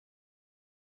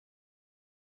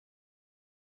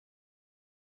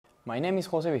My name is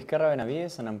Vizquerra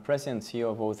Benavides and I'm President and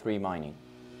CEO of O3 Mining.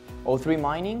 O3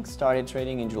 Mining started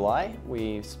trading in July.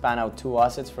 We spun out two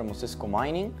assets from Osisko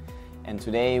Mining, and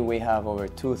today we have over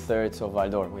 2/3 of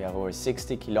Val d'Or. We have over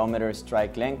 60 kilometers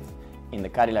strike length in the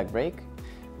Cadillac break.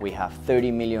 We have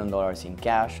 $30 million in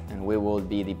cash, and we will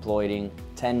be deploying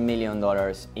 $10 million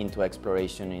into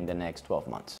exploration in the next 12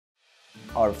 months.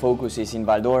 Our focus is in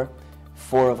Val d'Or.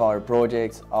 4 of our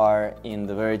projects are in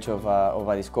the verge of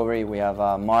a discovery. We have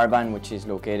Marban, which is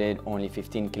located only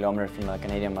 15 kilometers from the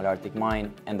Canadian Malartic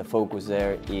mine, and the focus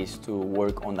there is to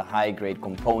work on the high-grade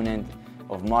component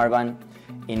of Marban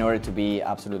in order to be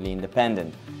absolutely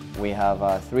independent. We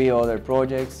have 3 other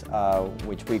projects,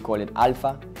 which we call it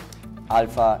Alpha.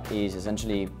 Alpha is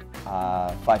essentially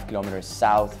 5 kilometers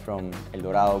south from El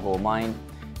Dorado gold mine.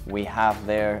 We have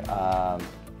there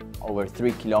over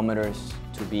 3 kilometers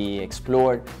to be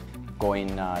explored. Going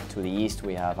to the east,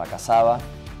 we have Acasaba,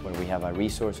 where we have a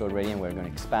resource already, and we're going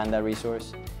to expand that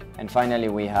resource. And finally,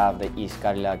 we have the East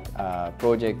Cadillac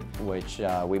project, which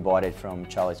we bought it from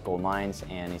Chalice Gold Mines,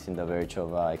 and it's in the verge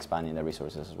of expanding the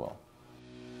resources as well.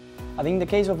 I think in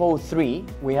the case of O3,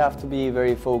 we have to be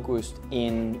very focused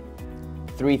in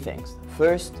 3 things.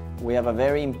 First, we have a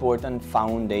very important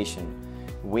foundation.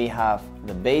 We have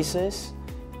the basis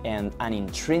and an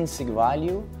intrinsic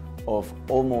value of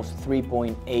almost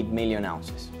 3.8 million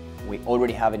ounces. We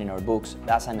already have it in our books.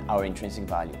 That's our intrinsic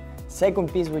value.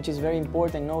 Second piece, which is very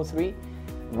important in O3,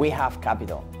 we have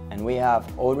capital, and we have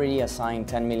already assigned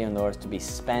 $10 million to be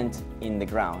spent in the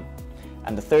ground.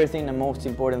 And the third thing, the most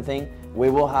important thing, we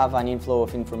will have an inflow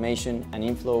of information, an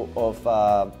inflow of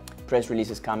press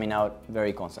releases coming out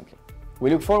very constantly. We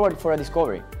look forward for a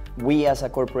discovery. We as a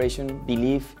corporation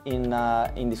believe in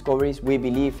discoveries. We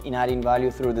believe in adding value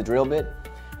through the drill bit.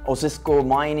 Osisko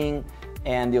Mining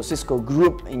and the Osisko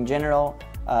Group in general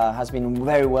has been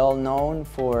very well known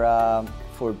for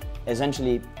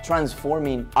essentially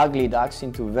transforming ugly ducks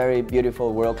into very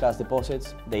beautiful world-class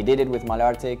deposits. They did it with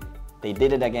Malartic, they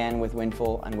did it again with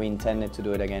Windfall, and we intended to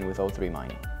do it again with O3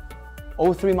 Mining.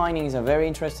 O3 Mining is a very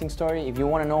interesting story. If you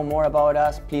want to know more about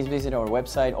us, please visit our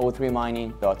website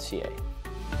o3mining.ca.